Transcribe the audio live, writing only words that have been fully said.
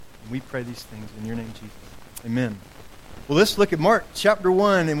We pray these things in your name, Jesus. Amen. Well, let's look at Mark chapter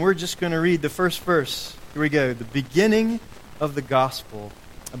 1, and we're just going to read the first verse. Here we go. The beginning of the gospel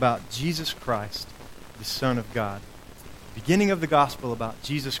about Jesus Christ, the Son of God. Beginning of the gospel about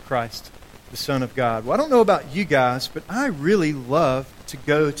Jesus Christ, the Son of God. Well, I don't know about you guys, but I really love to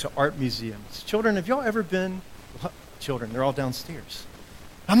go to art museums. Children, have y'all ever been? Well, children, they're all downstairs.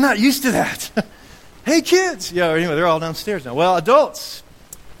 I'm not used to that. Hey, kids! Yeah, anyway, they're all downstairs now. Well, adults,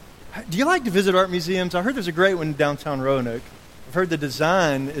 do you like to visit art museums? I heard there's a great one in downtown Roanoke. I've heard the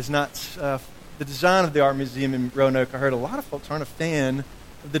design is not, the design of the art museum in Roanoke, I heard a lot of folks aren't a fan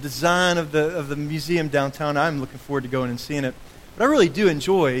of the design of the museum downtown. I'm looking forward to going and seeing it. But I really do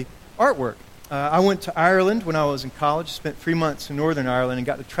enjoy artwork. I went to Ireland when I was in college, spent 3 months in Northern Ireland, and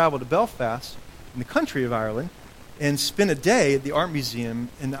got to travel to Belfast, in the country of Ireland, and spent a day at the art museum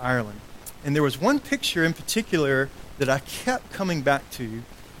in Ireland. And there was one picture in particular that I kept coming back to.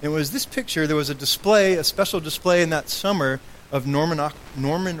 It was this picture. There was a display, a special display in that summer of Norman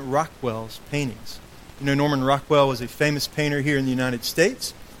Rockwell's paintings. You know, Norman Rockwell was a famous painter here in the United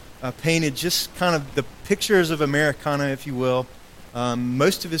States, painted just kind of the pictures of Americana, if you will.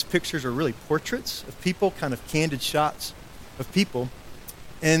 Most of his pictures are really portraits of people, kind of candid shots of people.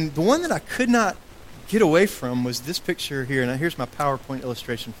 And the one that I could not get away from was this picture here. Now, here's my PowerPoint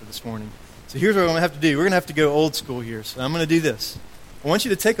illustration for this morning. So here's what we're going to have to do. We're going to have to go old school here. So I'm going to do this. I want you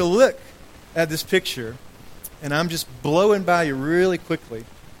to take a look at this picture, and I'm just blowing by you really quickly.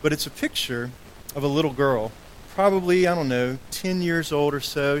 But it's a picture of a little girl, probably, 10 years old or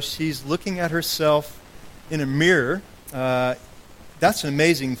so. She's looking at herself in a mirror. That's an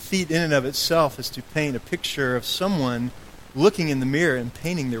amazing feat in and of itself, is to paint a picture of someone looking in the mirror and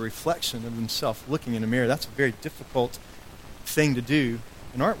painting the reflection of themselves looking in a mirror. That's a very difficult thing to do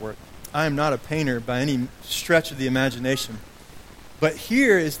in artwork. I am not a painter by any stretch of the imagination. But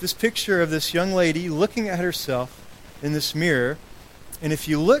here is this picture of this young lady looking at herself in this mirror. And if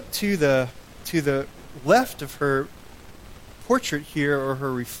you look to the left of her portrait here, or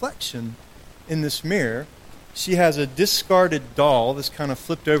her reflection in this mirror, she has a discarded doll that's kind of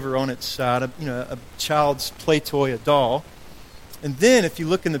flipped over on its side, a child's play toy, a doll. And then if you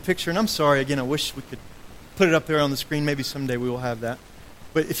look in the picture, and I'm sorry, again, I wish we could put it up there on the screen. Maybe someday we will have that.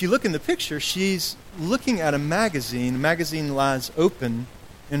 But if you look in the picture, she's looking at a magazine. The magazine lies open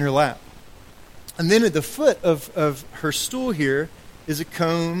in her lap. And then at the foot of her stool here is a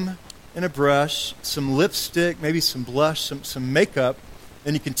comb and a brush, some lipstick, maybe some blush, some makeup.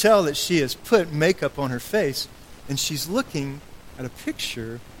 And you can tell that she has put makeup on her face. And she's looking at a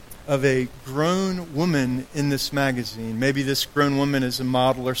picture of a grown woman in this magazine. Maybe this grown woman is a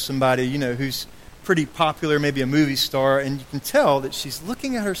model or somebody, who's pretty popular, maybe a movie star. And you can tell that she's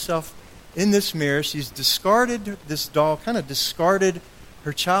looking at herself in this mirror. She's discarded this doll, kind of discarded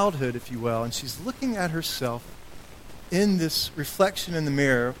her childhood, if you will. And she's looking at herself in this reflection in the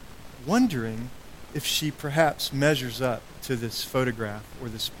mirror, wondering if she perhaps measures up to this photograph or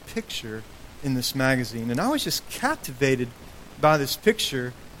this picture in this magazine. And I was just captivated by this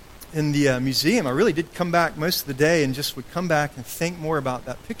picture in the museum. I really did come back most of the day and just would come back and think more about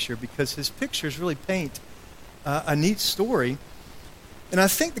that picture, because his pictures really paint a neat story. And I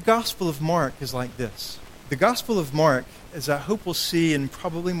think the Gospel of Mark is like this. The Gospel of Mark, as I hope we'll see in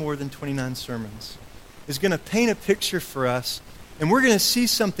probably more than 29 sermons, is going to paint a picture for us. And we're going to see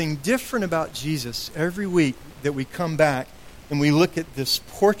something different about Jesus every week that we come back and we look at this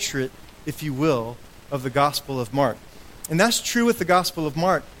portrait, if you will, of the Gospel of Mark. And that's true with the Gospel of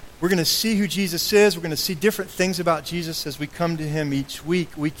Mark. We're going to see who Jesus is. We're going to see different things about Jesus as we come to him each week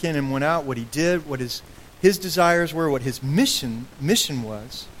in and week out, what he did, what his desires were, what his mission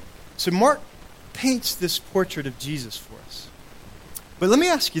was. So Mark paints this portrait of Jesus for us. But let me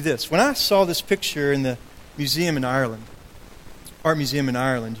ask you this. When I saw this picture in the museum in Ireland, art museum in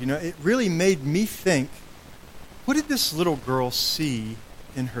Ireland, it really made me think, what did this little girl see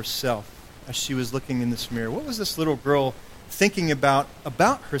in herself as she was looking in this mirror? What was this little girl thinking about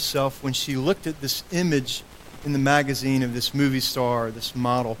herself when she looked at this image in the magazine of this movie star or this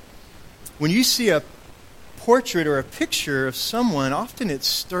model? When you see a portrait or a picture of someone, often it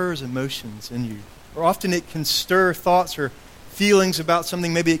stirs emotions in you, or often it can stir thoughts or feelings about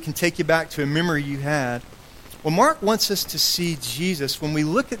something. Maybe it can take you back to a memory you had. Well, Mark wants us to see Jesus. When we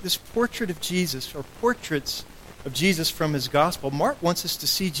look at this portrait of Jesus, or portraits of Jesus from his gospel, Mark wants us to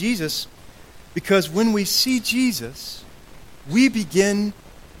see Jesus, because when we see Jesus, we begin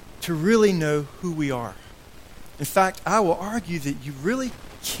to really know who we are. In fact, I will argue that you really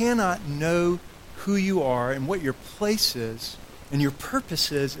cannot know who you are and what your place is and your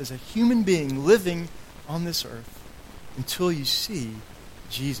purpose is as a human being living on this earth until you see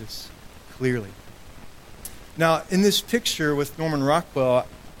Jesus clearly. Now, in this picture with Norman Rockwell,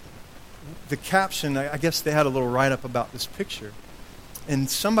 the caption, I guess they had a little write-up about this picture. And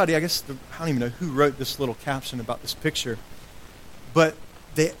somebody, I don't even know who wrote this little caption about this picture, but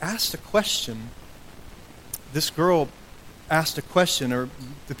they asked a question. This girl asked a question, or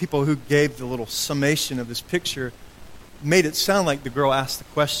the people who gave the little summation of this picture made it sound like the girl asked the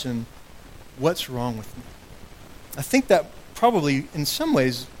question, what's wrong with me? I think that probably, in some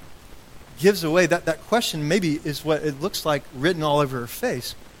ways, gives away that question maybe is what it looks like written all over her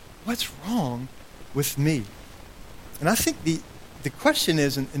face. What's wrong with me? And I think the question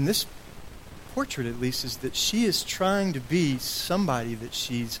is, in this portrait at least, is that she is trying to be somebody that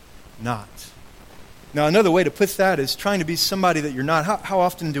she's not. Now, another way to put that is trying to be somebody that you're not. How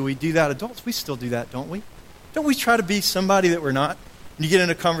often do we do that? Adults, we still do that, don't we? Don't we try to be somebody that we're not? You get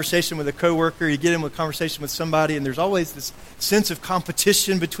in a conversation with a coworker, you get in a conversation with somebody, and there's always this sense of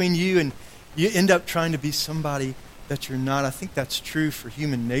competition between you, and you end up trying to be somebody that you're not. I think that's true for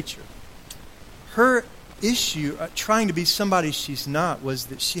human nature. Her issue, trying to be somebody she's not, was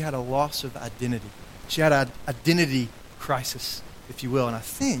that she had a loss of identity. She had an identity crisis, if you will. And I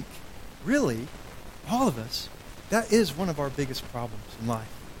think, really, all of us, that is one of our biggest problems in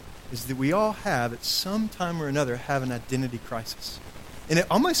life, is that we all have, at some time or another, have an identity crisis. And it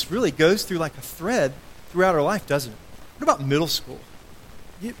almost really goes through like a thread throughout our life, doesn't it? What about middle school?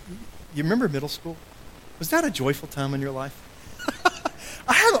 You remember middle school? Was that a joyful time in your life?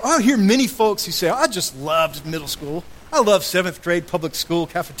 I hear many folks who say, I just loved middle school. I love 7th grade public school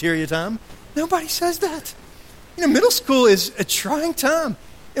cafeteria time. Nobody says that. Middle school is a trying time.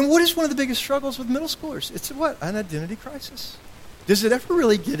 And what is one of the biggest struggles with middle schoolers? It's what? An identity crisis. Does it ever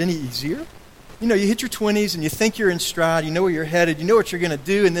really get any easier? You hit your 20s and you think you're in stride, you know where you're headed, you know what you're going to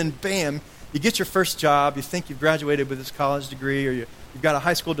do, and then bam, you get your first job, you think you've graduated with this college degree, or you've got a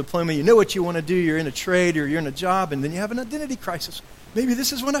high school diploma, you know what you want to do, you're in a trade or you're in a job, and then you have an identity crisis. Maybe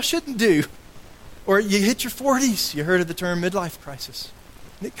this is what I shouldn't do. Or you hit your 40s, you heard of the term midlife crisis.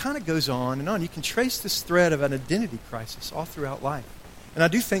 And it kind of goes on and on. You can trace this thread of an identity crisis all throughout life. And I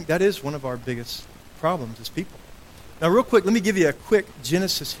do think that is one of our biggest problems as people. Now, real quick, let me give you a quick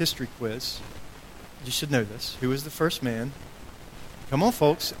Genesis history quiz. You should know this. Who was the first man? Come on,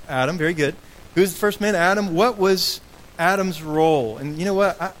 folks. Adam, very good. Who was the first man? Adam. What was Adam's role? And you know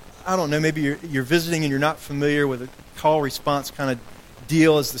what? I don't know. Maybe you're visiting and you're not familiar with a call-response kind of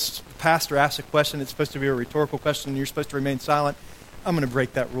deal. As the pastor asks a question, it's supposed to be a rhetorical question, and you're supposed to remain silent. I'm going to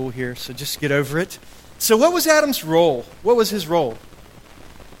break that rule here, so just get over it. So what was Adam's role? What was his role?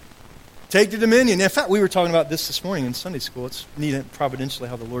 Take the dominion. In fact, we were talking about this morning in Sunday school. It's neat and providentially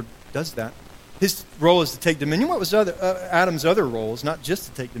how the Lord does that. His role is to take dominion. What was Adam's other roles? Not just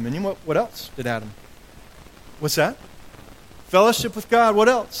to take dominion. What else did Adam? What's that? Fellowship with God. What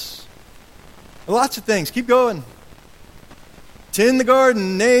else? Lots of things. Keep going. Tend the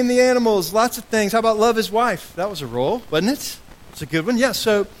garden. Name the animals. Lots of things. How about love his wife? That was a role, wasn't it? It's a good one. Yeah,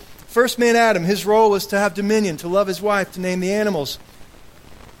 so first man Adam, his role was to have dominion, to love his wife, to name the animals.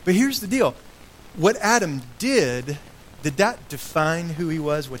 But here's the deal. What Adam did that define who he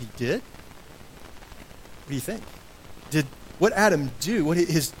was, what he did? What do you think? Did what Adam do, what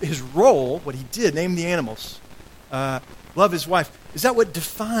his role, what he did, name the animals, love his wife, is that what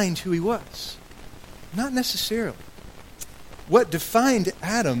defined who he was? Not necessarily. What defined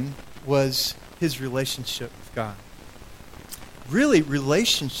Adam was his relationship with God. Really,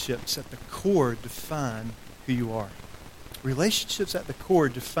 relationships at the core define who you are. Relationships at the core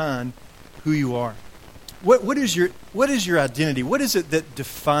define who you are. What is your identity? What is it that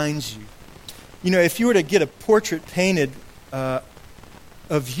defines you? If you were to get a portrait painted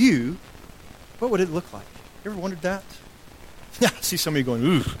of you, what would it look like? You ever wondered that? Yeah, I see somebody going,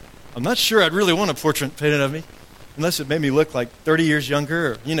 ooh, I'm not sure I'd really want a portrait painted of me, unless it made me look like 30 years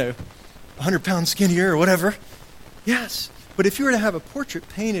younger or, 100 pounds skinnier or whatever. Yes, but if you were to have a portrait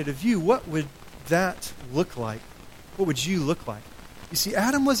painted of you, what would that look like? What would you look like? You see,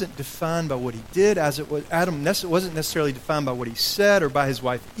 Adam wasn't defined by what he did, Adam wasn't necessarily defined by what he said or by his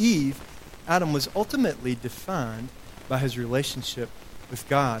wife Eve. Adam was ultimately defined by his relationship with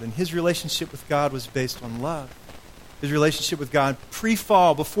God. And his relationship with God was based on love. His relationship with God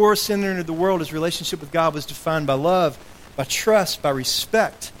pre-fall, before sin entered the world, his relationship with God was defined by love, by trust, by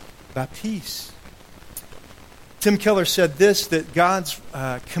respect, by peace. Tim Keller said this, that God's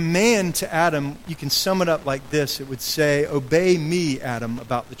command to Adam, you can sum it up like this. It would say, obey me, Adam,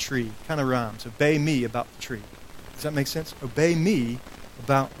 about the tree. Kind of rhymes. Obey me about the tree. Does that make sense? Obey me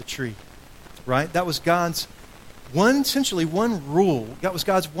about the tree. Right? That was God's essentially one rule. That was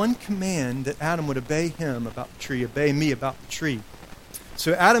God's one command, that Adam would obey him about the tree, obey me about the tree.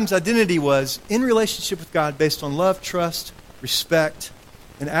 So Adam's identity was in relationship with God based on love, trust, respect.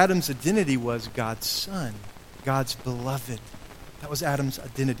 And Adam's identity was God's son, God's beloved. That was Adam's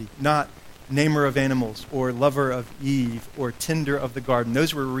identity, not namer of animals or lover of Eve or tender of the garden.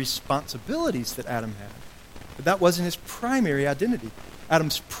 Those were responsibilities that Adam had. But that wasn't his primary identity.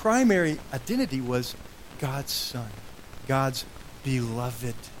 Adam's primary identity was God's son, God's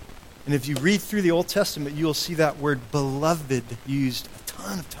beloved. And if you read through the Old Testament, you'll see that word beloved used a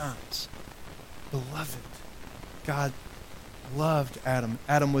ton of times. Beloved. God loved Adam.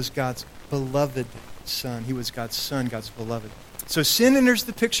 Adam was God's beloved son. He was God's son, God's beloved. So sin enters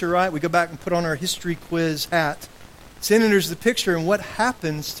the picture, right? We go back and put on our history quiz hat. Sin enters the picture, and what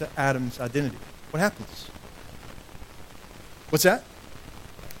happens to Adam's identity? What happens? What's that?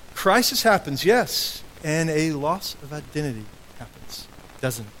 Crisis happens, yes. And a loss of identity happens,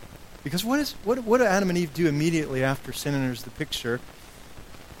 doesn't it? Because what do Adam and Eve do immediately after sin enters the picture?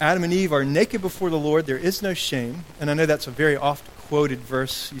 Adam and Eve are naked before the Lord. There is no shame. And I know that's a very oft-quoted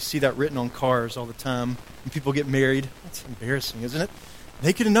verse. You see that written on cars all the time when people get married. That's embarrassing, isn't it?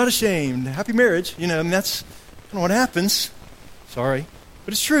 Naked and not ashamed. Happy marriage. That's kind of what happens. Sorry.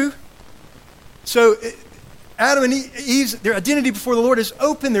 But it's true. So Adam and Eve's, their identity before the Lord is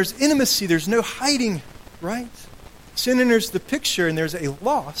open. There's intimacy. There's no hiding, right? Sin enters the picture, and there's a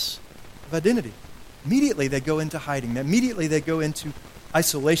loss of identity. Immediately they go into hiding. Immediately they go into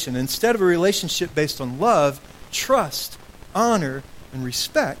isolation. Instead of a relationship based on love, trust, honor, and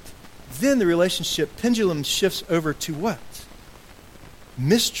respect, then the relationship pendulum shifts over to what?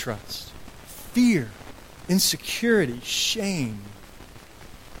 Mistrust, fear, insecurity, shame.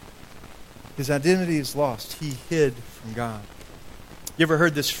 His identity is lost. He hid from God. You ever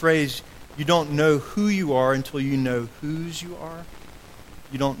heard this phrase, you don't know who you are until you know whose you are?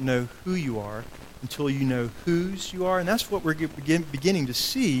 You don't know who you are until you know whose you are. And that's what we're beginning to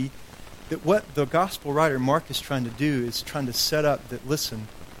see, that what the gospel writer Mark is trying to do is trying to set up that, listen,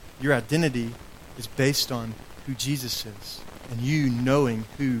 your identity is based on who Jesus is and you knowing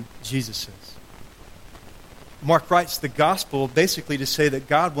who Jesus is. Mark writes the gospel basically to say that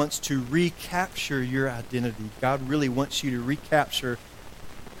God wants to recapture your identity. God really wants you to recapture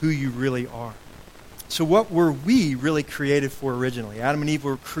who you really are. So what were we really created for originally? Adam and Eve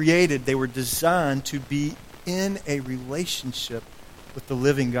were created, they were designed to be in a relationship with the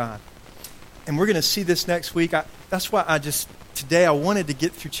living God. And we're going to see this next week. That's why today I wanted to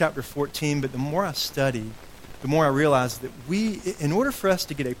get through chapter 14, but the more I study, the more I realize that in order for us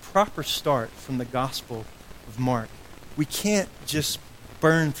to get a proper start from the gospel of Mark, we can't just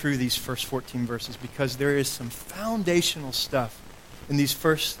burn through these first 14 verses, because there is some foundational stuff in these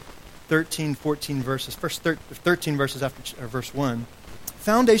first 13, 14 verses, first 13 verses after verse 1,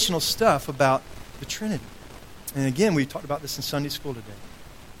 foundational stuff about the Trinity. And again, we talked about this in Sunday school today.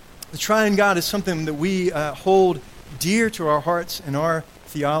 The triune God is something that we hold dear to our hearts in our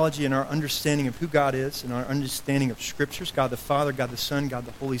theology and our understanding of who God is and our understanding of Scriptures, God the Father, God the Son, God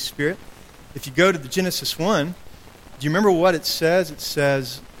the Holy Spirit. If you go to the Genesis 1, do you remember what it says? It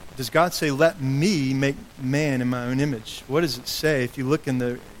says, does God say, let me make man in my own image? What does it say? If you look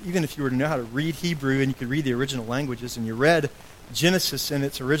even if you were to know how to read Hebrew and you could read the original languages and you read Genesis in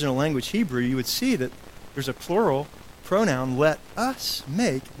its original language, Hebrew, you would see that there's a plural pronoun, let us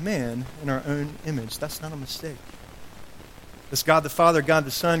make man in our own image. That's not a mistake. It's God the Father, God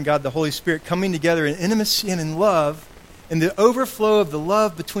the Son, God the Holy Spirit coming together in intimacy and in love, and the overflow of the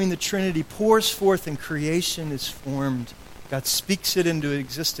love between the Trinity pours forth and creation is formed. God speaks it into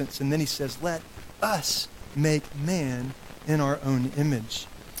existence, and then he says, let us make man in our own image.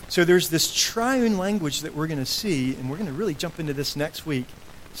 So there's this triune language that we're going to see, and we're going to really jump into this next week.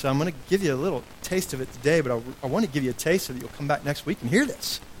 So I'm going to give you a little taste of it today, but I want to give you a taste so that you'll come back next week and hear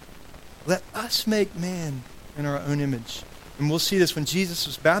this. Let us make man in our own image. And we'll see this when Jesus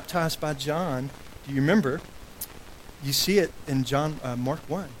was baptized by John. Do you remember? You see it in Mark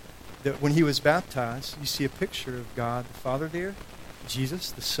 1. That when he was baptized, you see a picture of God the Father there,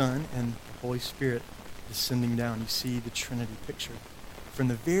 Jesus, the Son, and the Holy Spirit descending down. You see the Trinity picture from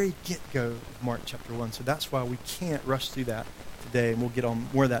the very get-go of Mark chapter 1. So that's why we can't rush through that today, and we'll get on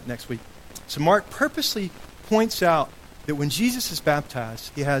more of that next week. So Mark purposely points out that when Jesus is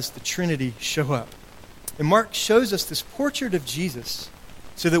baptized, he has the Trinity show up. And Mark shows us this portrait of Jesus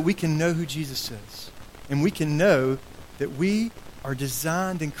so that we can know who Jesus is. And we can know that we are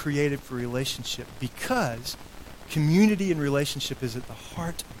designed and created for relationship, because community and relationship is at the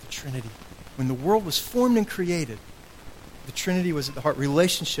heart of the Trinity. When the world was formed and created, the Trinity was at the heart.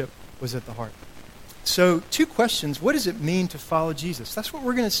 Relationship was at the heart. So 2 questions. What does it mean to follow Jesus? That's what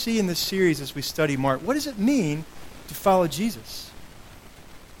we're going to see in this series as we study Mark. What does it mean to follow Jesus?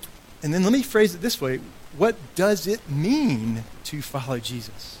 And then let me phrase it this way. What does it mean to follow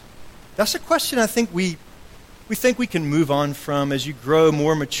Jesus? That's a question I think we think we can move on from. As you grow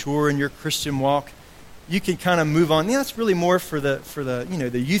more mature in your Christian walk, you can kind of move on. Yeah, it's really more for the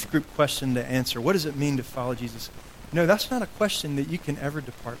the youth group question to answer. What does it mean to follow Jesus? No, that's not a question that you can ever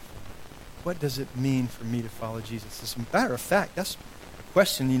depart from. What does it mean for me to follow Jesus? As a matter of fact, that's a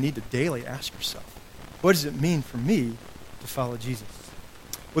question you need to daily ask yourself. What does it mean for me to follow Jesus?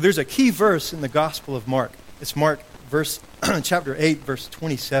 Well, there's a key verse in the Gospel of Mark. It's Mark chapter 8, verse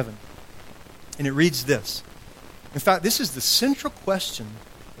 27. And it reads this. In fact, this is the central question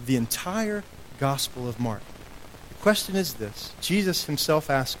of the entire Gospel of Mark. The question is this. Jesus himself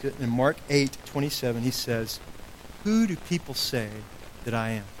asked it in Mark 8:27. He says, "Who do people say that I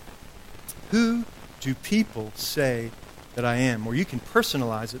am?" Who do people say that I am? Or you can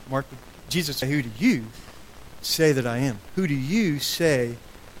personalize it. Jesus said, "Who do you say that I am?" Who do you say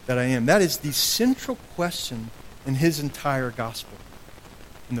that I am? That is the central question in his entire gospel.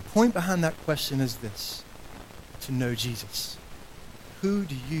 And the point behind that question is this: to know Jesus. Who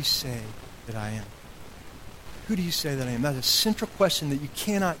do you say that I am? Who do you say that I am? That is a central question that you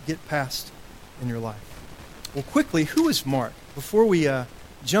cannot get past in your life. Well, quickly, who is Mark? Before we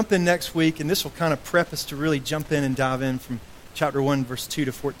jump in next week, and this will kind of prep us to really jump in and dive in from chapter 1, verse 2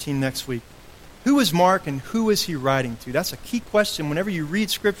 to 14 next week. Who is Mark and who is he writing to? That's a key question. Whenever you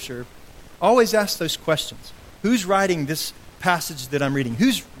read Scripture, always ask those questions. Who's writing this passage that I'm reading?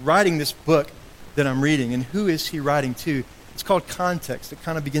 Who's writing this book that I'm reading? And who is he writing to? It's called context. It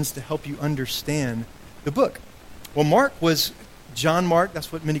kind of begins to help you understand the book. Well, Mark was John Mark.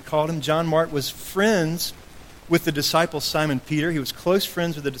 That's what many called him. John Mark was friends with the disciple Simon Peter. He was close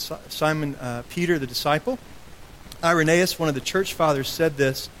friends with Simon Peter, the disciple. Irenaeus, one of the church fathers, said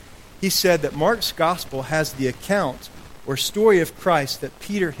this. He said that Mark's gospel has the account or story of Christ that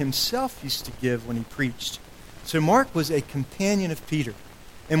Peter himself used to give when he preached. So Mark was a companion of Peter.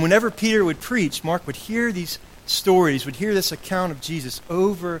 And whenever Peter would preach, Mark would hear these stories, would hear this account of Jesus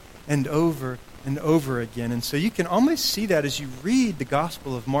over and over and over again. And so you can almost see that as you read the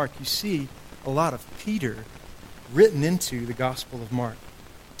Gospel of Mark. You see a lot of Peter written into the Gospel of Mark.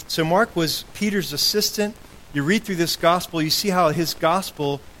 So Mark was Peter's assistant. You read through this Gospel, you see how his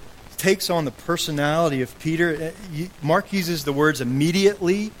Gospel takes on the personality of Peter. Mark uses the words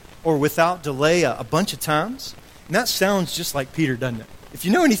immediately or without delay a bunch of times. And that sounds just like Peter, doesn't it? If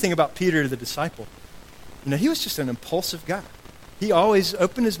you know anything about Peter, the disciple, he was just an impulsive guy. He always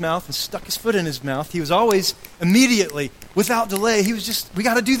opened his mouth and stuck his foot in his mouth. He was always immediately, without delay. He was just, we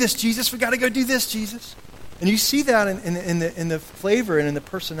got to do this, Jesus. We got to go do this, Jesus. And you see that in the flavor and in the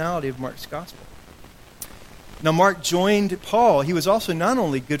personality of Mark's gospel. Now, Mark joined Paul. He was also not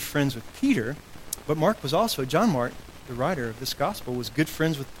only good friends with Peter, but John Mark, the writer of this gospel, was good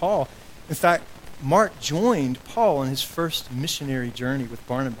friends with Paul. In fact, Mark joined Paul on his first missionary journey with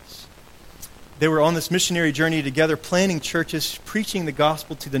Barnabas. They were on this missionary journey together, planting churches, preaching the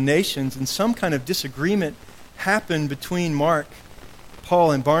gospel to the nations, and some kind of disagreement happened between Mark,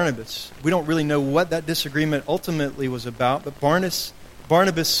 Paul, and Barnabas. We don't really know what that disagreement ultimately was about, but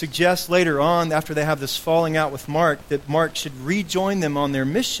Barnabas suggests later on, after they have this falling out with Mark, that Mark should rejoin them on their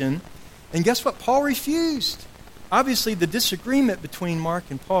mission. And guess what? Paul refused. Obviously, the disagreement between Mark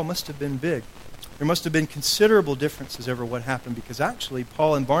and Paul must have been big. There must have been considerable differences over what happened, because actually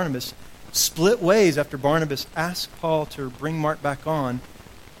Paul and Barnabas split ways after Barnabas asked Paul to bring Mark back on.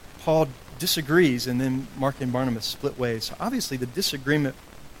 Paul disagrees, and then Mark and Barnabas split ways. So obviously the disagreement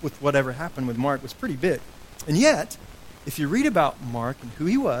with whatever happened with Mark was pretty big. And yet, if you read about Mark and who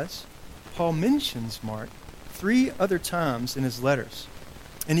he was, Paul mentions Mark 3 other times in his letters.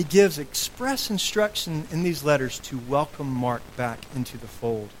 And he gives express instruction in these letters to welcome Mark back into the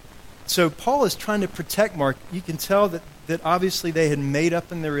fold. So Paul is trying to protect Mark. You can tell that obviously they had made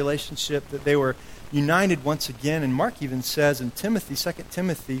up in their relationship, that they were united once again. And Mark even says in 2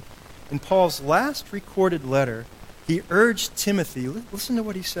 Timothy, in Paul's last recorded letter, he urged Timothy, listen to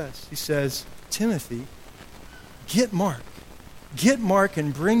what he says. He says, Timothy, get Mark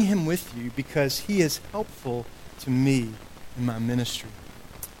and bring him with you, because he is helpful to me in my ministry.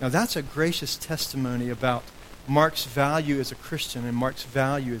 Now that's a gracious testimony about Mark's value as a Christian and Mark's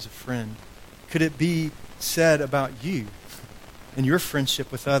value as a friend. Could it be said about you and your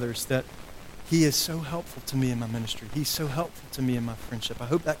friendship with others that he is so helpful to me in my ministry? He's so helpful to me in my friendship. I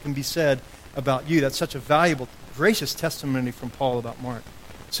hope that can be said about you. That's such a valuable, gracious testimony from Paul about Mark.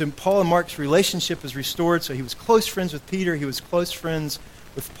 So Paul and Mark's relationship is restored. So he was close friends with Peter. He was close friends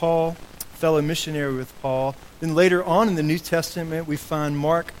with Paul, fellow missionary with Paul. Then later on in the New Testament, we find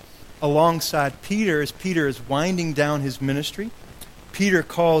Mark alongside Peter as Peter is winding down his ministry. Peter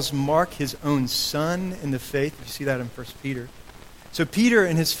calls Mark his own son in the faith. You see that in 1 Peter. So Peter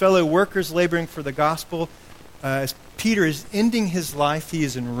and his fellow workers laboring for the gospel, as Peter is ending his life, he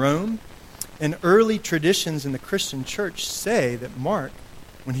is in Rome. And early traditions in the Christian church say that Mark,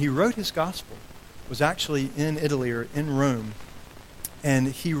 when he wrote his gospel, was actually in Italy or in Rome. And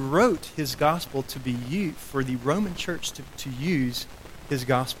he wrote his gospel to be used for the Roman church to use his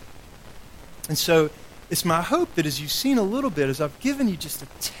gospel. And so it's my hope that as you've seen a little bit, as I've given you just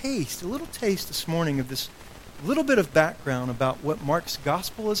a little taste this morning of this little bit of background about what Mark's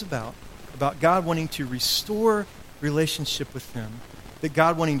gospel is about God wanting to restore relationship with him, that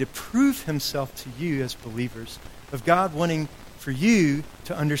God wanting to prove himself to you as believers, of God wanting for you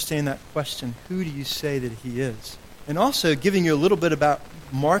to understand that question, who do you say that he is? And also giving you a little bit about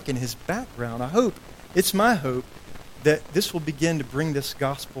Mark and his background. It's my hope that this will begin to bring this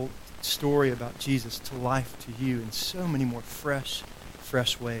gospel story about Jesus to life to you in so many more fresh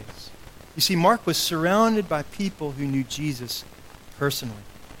ways. You see, Mark was surrounded by people who knew Jesus personally.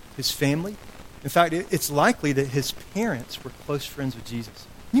 His family. In fact, it's likely that his parents were close friends with Jesus.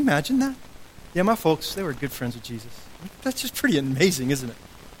 Can you imagine that? Yeah, my folks, they were good friends with Jesus. That's just pretty amazing, isn't it?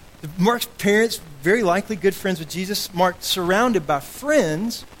 Mark's parents, very likely good friends with Jesus. Mark surrounded by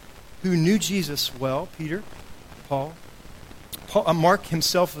friends who knew Jesus well. Peter, Paul. Mark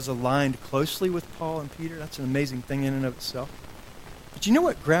himself was aligned closely with Paul and Peter. That's an amazing thing in and of itself. But you know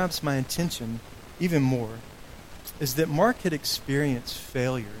what grabs my attention even more is that Mark had experienced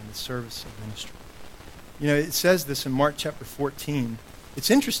failure in the service of ministry. You know, it says this in Mark chapter 14. It's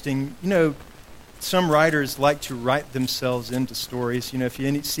interesting, you know, some writers like to write themselves into stories. You know, if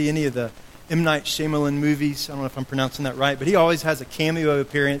you see any of the M. Night Shyamalan movies, I don't know if I'm pronouncing that right, but he always has a cameo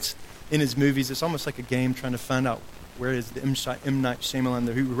appearance in his movies. It's almost like a game trying to find out where is the M. Night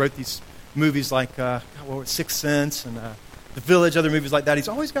Shyamalan who wrote these movies like Sixth Sense and The Village, other movies like that. He's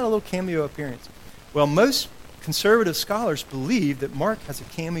always got a little cameo appearance. Well, most conservative scholars believe that Mark has a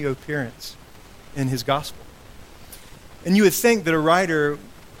cameo appearance in his gospel. And you would think that a writer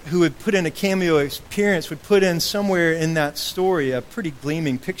who would put in a cameo appearance would put in somewhere in that story a pretty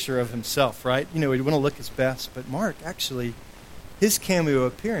gleaming picture of himself, right? You know, he'd want to look his best. But Mark, actually, his cameo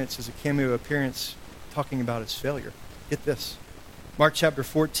appearance is a cameo appearance talking about his failure. Get this. Mark chapter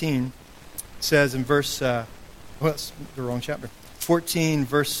 14 says in verse, it's the wrong chapter. 14,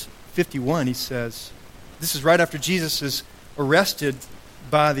 verse 51, he says, this is right after Jesus is arrested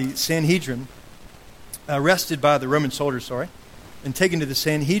by the Sanhedrin, arrested by the Roman soldiers, and taken to the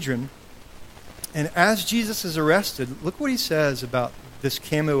Sanhedrin. And as Jesus is arrested, look what he says about this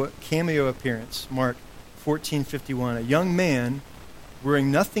cameo appearance. Mark 14:51. A young man wearing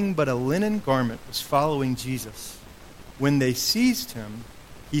nothing but a linen garment was following Jesus. When they seized him,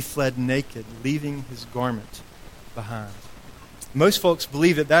 he fled naked, leaving his garment behind. Most folks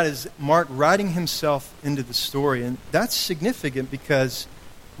believe that is Mark writing himself into the story. And that's significant because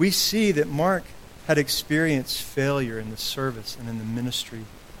we see that Mark had experienced failure in the service and in the ministry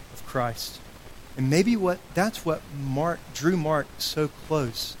of Christ. And maybe that's what drew Mark so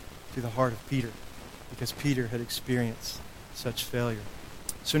close to the heart of Peter, because Peter had experienced such failure.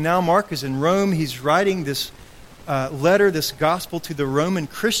 So now Mark is in Rome. He's writing this letter, this gospel to the Roman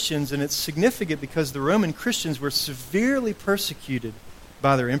Christians, and it's significant because the Roman Christians were severely persecuted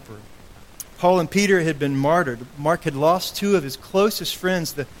by their emperor. Paul and Peter had been martyred. Mark had lost two of his closest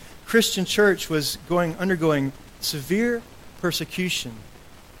friends. The Christian church was undergoing severe persecution.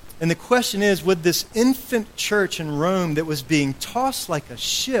 And the question is, would this infant church in Rome that was being tossed like a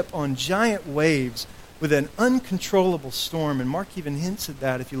ship on giant waves with an uncontrollable storm, and Mark even hints at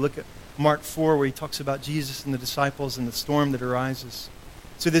that if you look at Mark 4, where he talks about Jesus and the disciples and the storm that arises.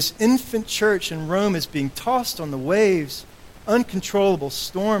 So this infant church in Rome is being tossed on the waves, uncontrollable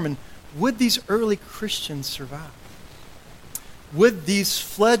storm, and would these early Christians survive? Would these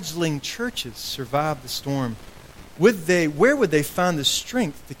fledgling churches survive the storm? Where would they find the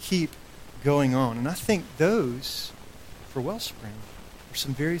strength to keep going on? And I think those, for Wellspring, are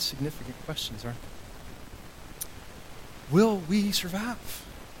some very significant questions, aren't they? Will we survive?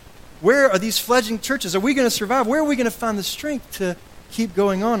 Where are these fledgling churches? Are we going to survive? Where are we going to find the strength to keep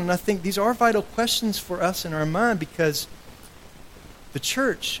going on? And I think these are vital questions for us in our mind, because the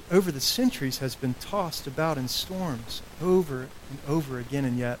church over the centuries has been tossed about in storms over and over again,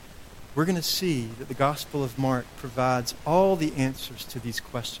 and yet we're going to see that the Gospel of Mark provides all the answers to these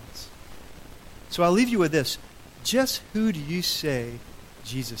questions. So I'll leave you with this. Just who do you say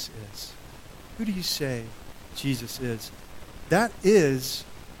Jesus is? Who do you say Jesus is? That is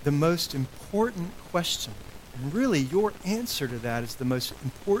the most important question. And really, your answer to that is the most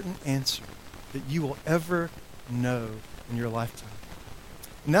important answer that you will ever know in your lifetime.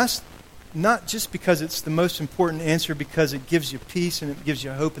 And that's not just because it's the most important answer because it gives you peace and it gives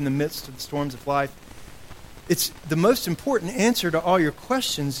you hope in the midst of the storms of life. It's the most important answer to all your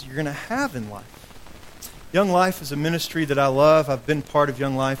questions you're going to have in life. Young Life is a ministry that I love. I've been part of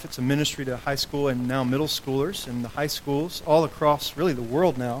Young Life. It's a ministry to high school and now middle schoolers and the high schools all across really the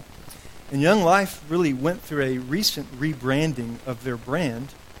world now. And Young Life really went through a recent rebranding of their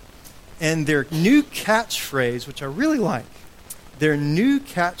brand. And their new catchphrase, which I really like, their new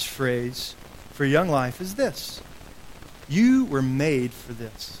catchphrase for Young Life is this: you were made for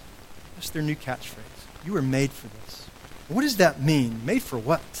this. That's their new catchphrase. You were made for this. What does that mean? Made for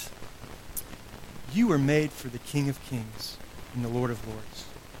what? You were made for the King of Kings and the Lord of Lords.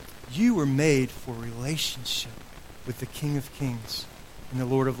 You were made for relationship with the King of Kings and the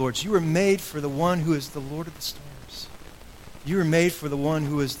Lord of Lords. You were made for the one who is the Lord of the stars. You were made for the one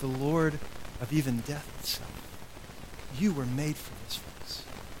who is the Lord of even death itself. You were made for this, folks.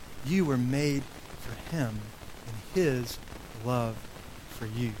 You were made for him and his love for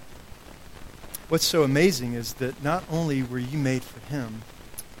you. What's so amazing is that not only were you made for him,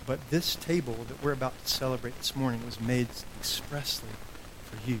 but this table that we're about to celebrate this morning was made expressly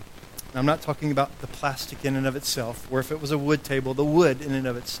for you. Now, I'm not talking about the plastic in and of itself, or if it was a wood table, the wood in and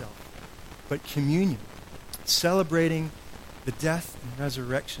of itself. But communion, celebrating the death and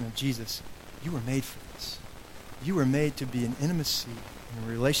resurrection of Jesus. You were made for this. You were made to be in intimacy and a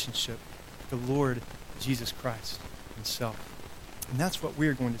relationship with the Lord Jesus Christ himself. And that's what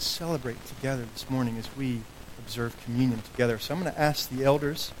we're going to celebrate together this morning as we observe communion together. So I'm going to ask the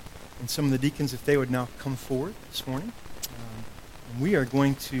elders and some of the deacons if they would now come forward this morning. And we are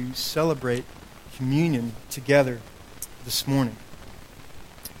going to celebrate communion together this morning.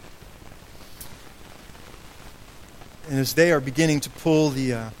 And as they are beginning to pull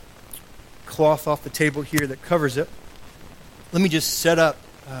the cloth off the table here that covers it, let me just set up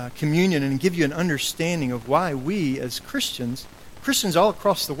communion and give you an understanding of why we as Christians all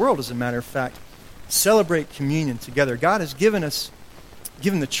across the world, as a matter of fact, celebrate communion together. God has given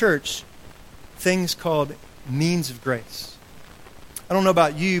the church things called means of grace. I don't know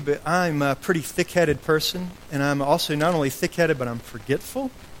about you, but I'm a pretty thick-headed person, and I'm also not only thick-headed, but I'm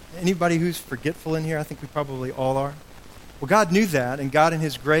forgetful. Anybody who's forgetful in here? I think we probably all are. Well, God knew that, and God in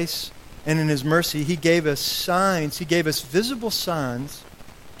his grace and in his mercy, he gave us signs, he gave us visible signs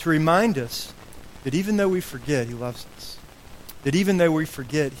to remind us that even though we forget, he loves us. That even though we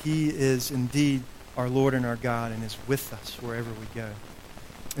forget, he is indeed our Lord and our God and is with us wherever we go.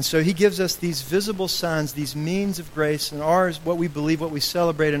 And so he gives us these visible signs, these means of grace, and ours, what we believe, what we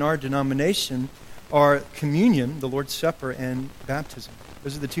celebrate in our denomination are communion, the Lord's Supper, and baptism.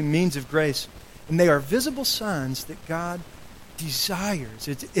 Those are the two means of grace. And they are visible signs that God desires.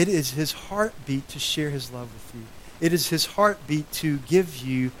 It is his heartbeat to share his love with you. It is his heartbeat to give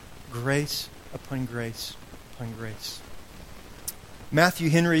you grace upon grace upon grace. Matthew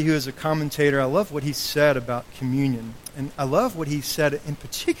Henry, who is a commentator, I love what he said about communion. And I love what he said in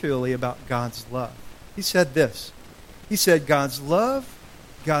particularly about God's love. He said this. He said, God's love,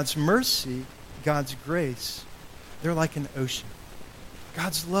 God's mercy, God's grace, they're like an ocean.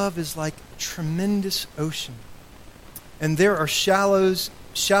 God's love is like a tremendous ocean. And there are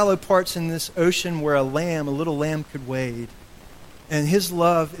shallow parts in this ocean where a little lamb could wade. And his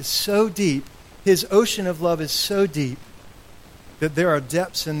love is so deep, his ocean of love is so deep, that there are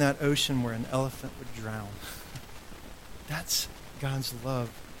depths in that ocean where an elephant would drown. That's God's love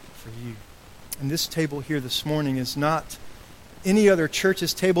for you. And this table here this morning is not any other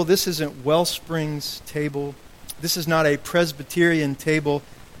church's table. This isn't Wellspring's table. This is not a Presbyterian table.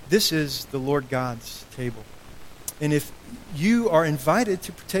 This is the Lord God's table. And if you are invited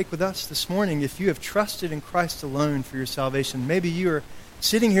to partake with us this morning, if you have trusted in Christ alone for your salvation, maybe you are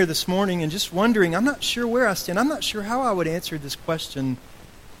sitting here this morning and just wondering, I'm not sure where I stand. I'm not sure how I would answer this question,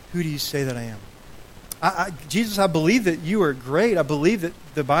 who do you say that I am? Jesus, I believe that you are great. I believe that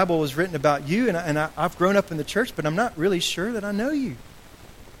the Bible was written about you, and I've grown up in the church, but I'm not really sure that I know you.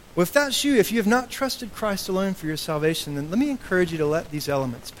 Well, if that's you, if you have not trusted Christ alone for your salvation, then let me encourage you to let these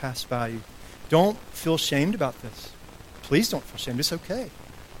elements pass by you. Don't feel shamed about this. Please don't feel shamed. It's okay.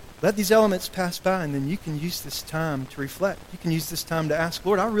 Let these elements pass by, and then you can use this time to reflect. You can use this time to ask,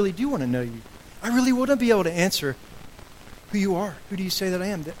 Lord, I really do want to know you. I really want to be able to answer who you are. Who do you say that I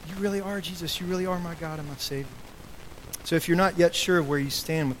am? That you really are, Jesus. You really are my God and my Savior. So if you're not yet sure of where you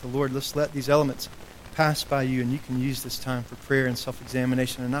stand with the Lord, let's let these elements pass by you, and you can use this time for prayer and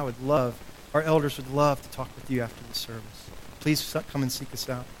self-examination. And our elders would love to talk with you after the service. Please come and seek us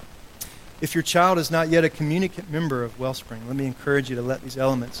out. If your child is not yet a communicant member of Wellspring, let me encourage you to let these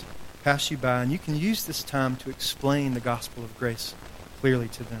elements pass you by, and you can use this time to explain the gospel of grace clearly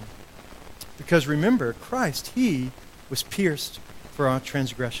to them. Because remember, Christ, he was pierced for our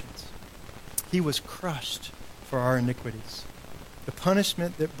transgressions. He was crushed for our iniquities. The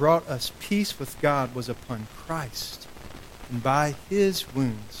punishment that brought us peace with God was upon Christ, and by his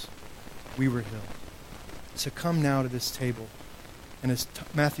wounds we were healed. So come now to this table, and as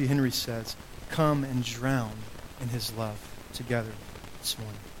Matthew Henry says, come and drown in his love together this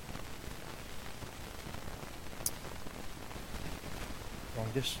morning. Wrong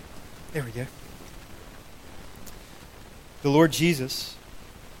dish. There we go. The Lord Jesus,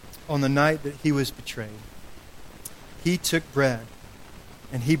 on the night that he was betrayed, he took bread,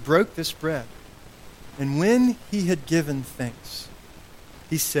 and he broke this bread. And when he had given thanks,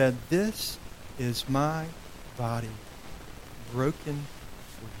 he said, "This is my body broken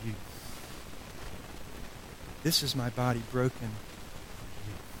for you. This is my body broken for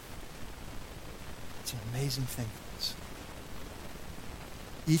you." It's an amazing thing, friends.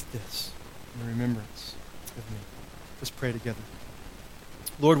 Eat this in remembrance of me. Let's pray together.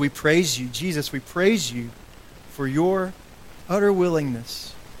 Lord, we praise you. Jesus, we praise you for your utter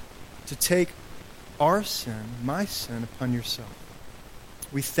willingness to take our sin, my sin, upon yourself.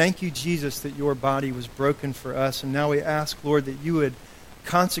 We thank you, Jesus, that your body was broken for us. And now we ask, Lord, that you would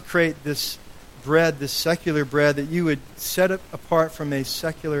consecrate this bread, this secular bread, that you would set it apart from a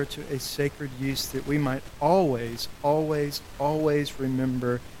secular to a sacred use, that we might always, always, always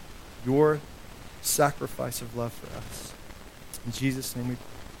remember your sacrifice of love for us. In Jesus' name we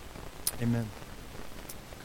pray. Amen.